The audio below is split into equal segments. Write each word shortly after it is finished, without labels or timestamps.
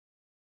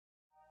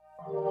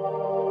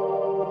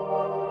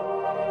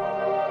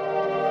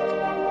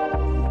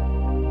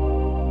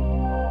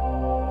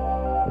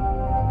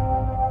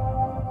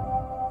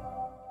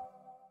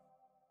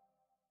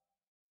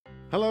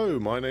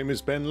my name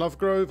is Ben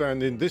Lovegrove,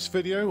 and in this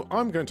video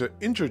I'm going to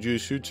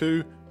introduce you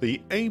to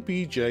the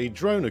ABJ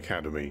Drone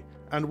Academy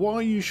and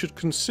why you should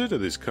consider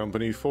this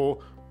company for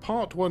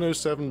Part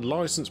 107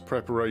 license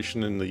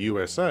preparation in the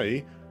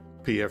USA,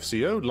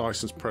 PfCO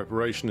license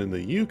preparation in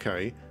the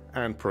UK,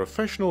 and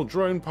professional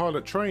drone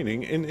pilot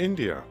training in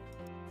India.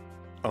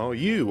 Are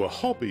you a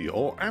hobby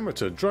or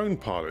amateur drone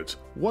pilot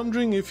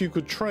wondering if you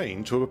could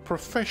train to a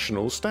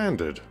professional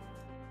standard?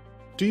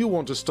 Do you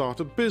want to start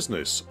a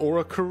business or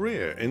a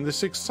career in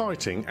this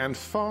exciting and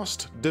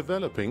fast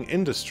developing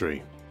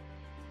industry?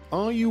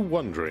 Are you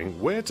wondering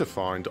where to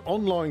find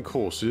online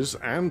courses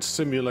and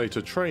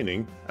simulator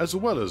training as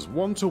well as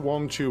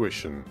one-to-one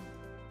tuition?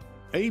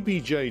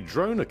 ABJ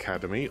Drone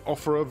Academy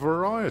offer a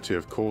variety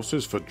of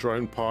courses for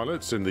drone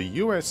pilots in the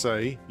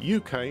USA,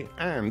 UK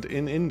and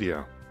in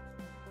India.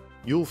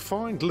 You'll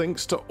find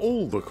links to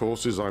all the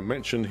courses I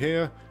mentioned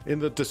here in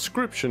the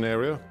description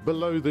area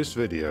below this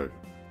video.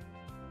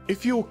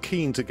 If you're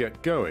keen to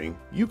get going,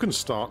 you can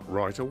start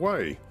right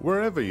away,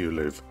 wherever you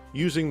live,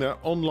 using their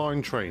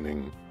online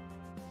training.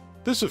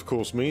 This of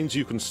course means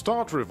you can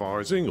start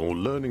revising or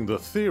learning the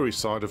theory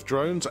side of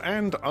drones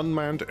and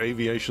unmanned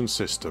aviation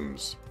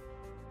systems.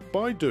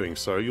 By doing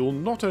so, you'll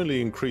not only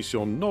increase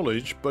your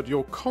knowledge, but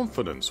your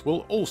confidence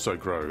will also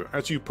grow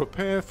as you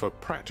prepare for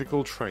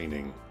practical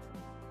training.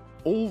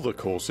 All the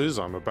courses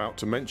I'm about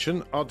to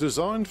mention are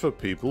designed for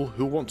people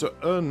who want to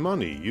earn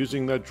money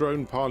using their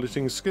drone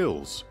piloting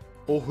skills,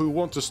 or who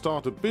want to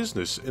start a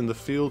business in the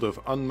field of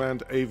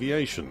unmanned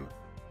aviation,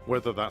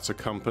 whether that's a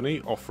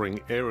company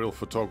offering aerial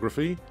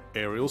photography,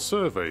 aerial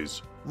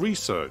surveys,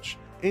 research,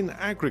 in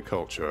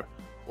agriculture,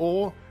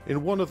 or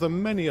in one of the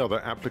many other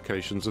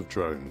applications of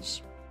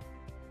drones.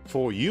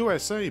 For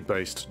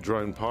USA-based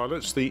drone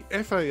pilots, the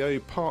FAA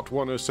Part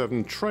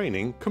 107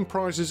 training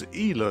comprises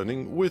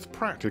e-learning with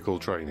practical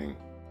training.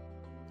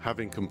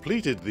 Having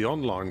completed the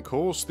online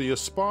course, the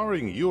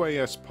aspiring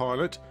UAS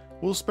pilot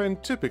will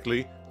spend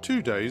typically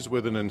 2 days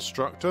with an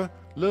instructor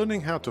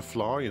learning how to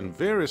fly in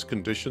various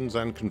conditions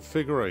and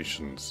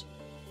configurations.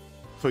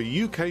 For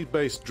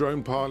UK-based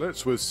drone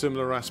pilots with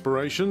similar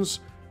aspirations,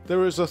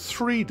 there is a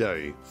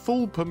 3-day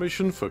full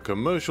permission for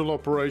commercial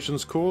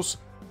operations course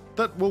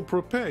that will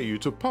prepare you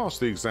to pass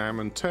the exam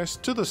and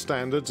test to the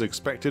standards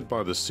expected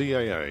by the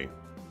CAA.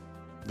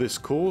 This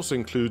course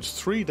includes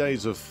 3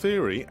 days of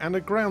theory and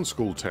a ground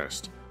school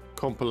test,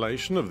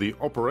 compilation of the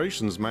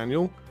operations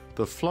manual,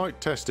 the flight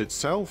test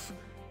itself,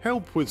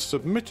 help with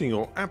submitting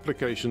your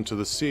application to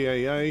the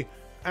CAA,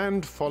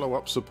 and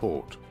follow-up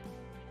support.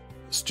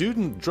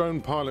 Student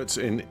drone pilots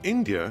in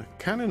India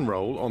can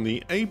enroll on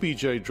the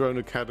ABJ Drone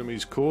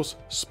Academy's course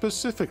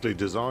specifically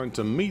designed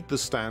to meet the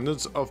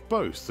standards of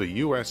both the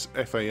US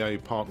FAA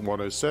Part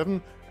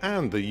 107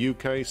 and the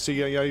UK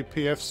CAA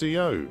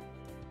PfCO.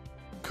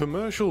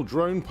 Commercial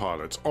drone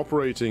pilots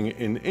operating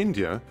in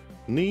India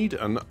need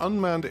an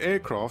Unmanned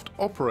Aircraft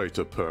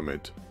Operator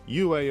Permit,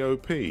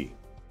 UAOP.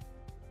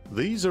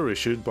 These are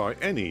issued by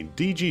any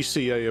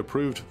DGCA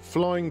approved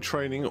flying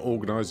training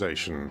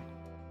organization.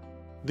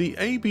 The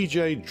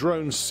ABJ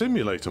Drone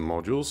Simulator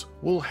modules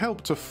will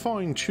help to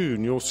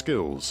fine-tune your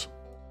skills.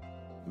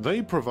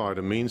 They provide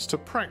a means to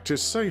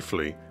practice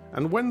safely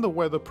and when the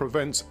weather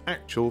prevents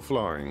actual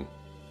flying.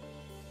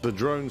 The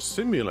Drone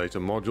Simulator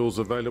modules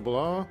available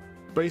are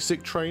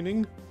Basic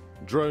Training,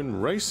 Drone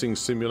Racing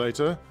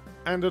Simulator,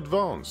 and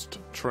Advanced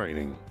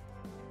Training.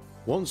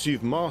 Once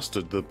you've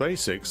mastered the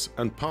basics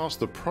and passed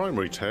the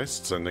primary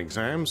tests and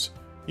exams,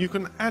 you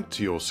can add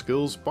to your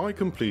skills by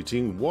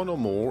completing one or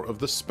more of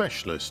the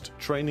specialist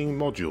training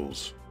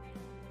modules.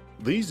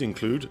 These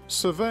include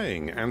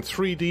surveying and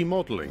 3D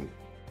modeling,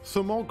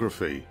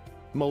 thermography,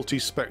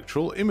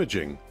 multispectral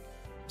imaging,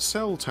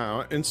 cell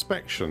tower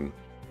inspection,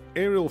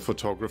 aerial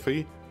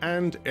photography,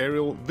 and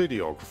aerial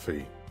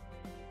videography.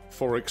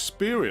 For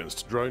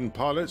experienced drone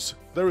pilots,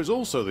 there is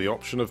also the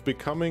option of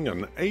becoming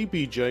an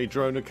ABJ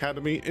Drone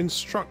Academy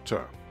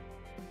instructor.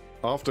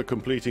 After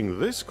completing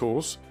this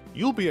course,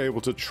 you'll be able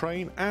to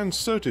train and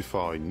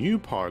certify new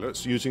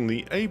pilots using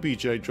the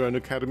ABJ Drone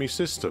Academy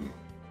system.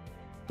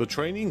 The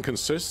training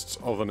consists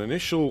of an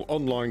initial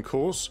online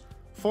course,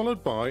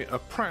 followed by a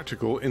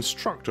practical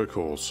instructor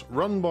course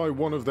run by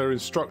one of their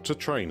instructor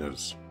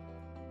trainers.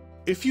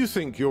 If you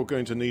think you're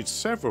going to need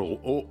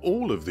several or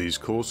all of these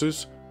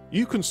courses,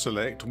 you can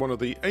select one of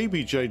the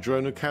ABJ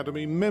Drone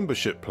Academy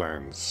membership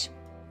plans.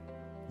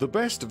 The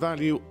best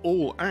value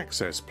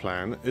all-access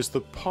plan is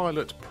the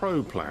Pilot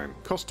Pro plan,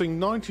 costing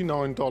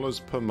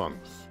 $99 per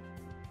month.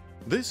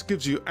 This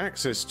gives you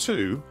access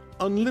to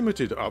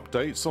unlimited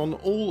updates on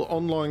all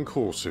online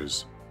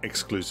courses,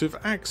 exclusive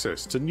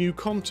access to new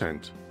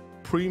content,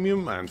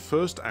 premium and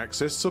first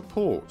access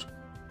support,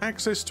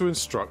 access to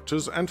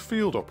instructors and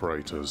field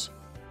operators,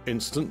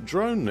 instant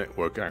drone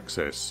network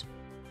access,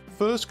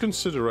 first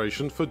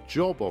consideration for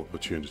job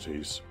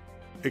opportunities,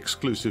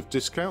 exclusive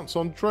discounts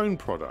on drone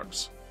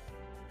products,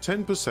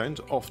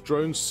 10% off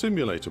drone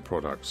simulator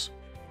products,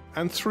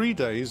 and 3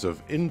 days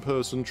of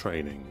in-person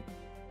training.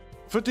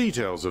 For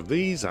details of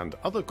these and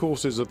other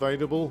courses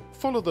available,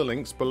 follow the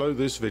links below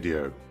this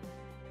video.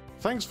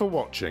 Thanks for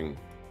watching.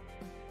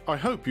 I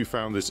hope you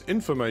found this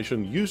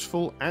information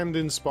useful and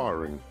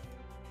inspiring.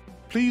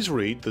 Please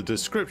read the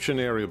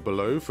description area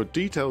below for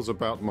details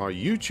about my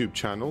YouTube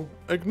channel,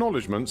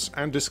 acknowledgements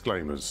and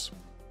disclaimers.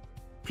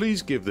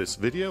 Please give this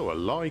video a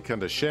like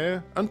and a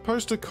share, and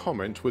post a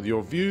comment with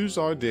your views,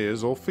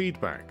 ideas or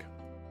feedback.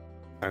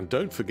 And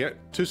don't forget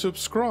to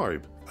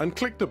subscribe and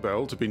click the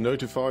bell to be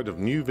notified of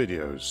new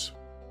videos.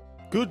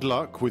 Good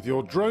luck with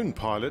your drone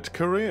pilot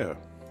career!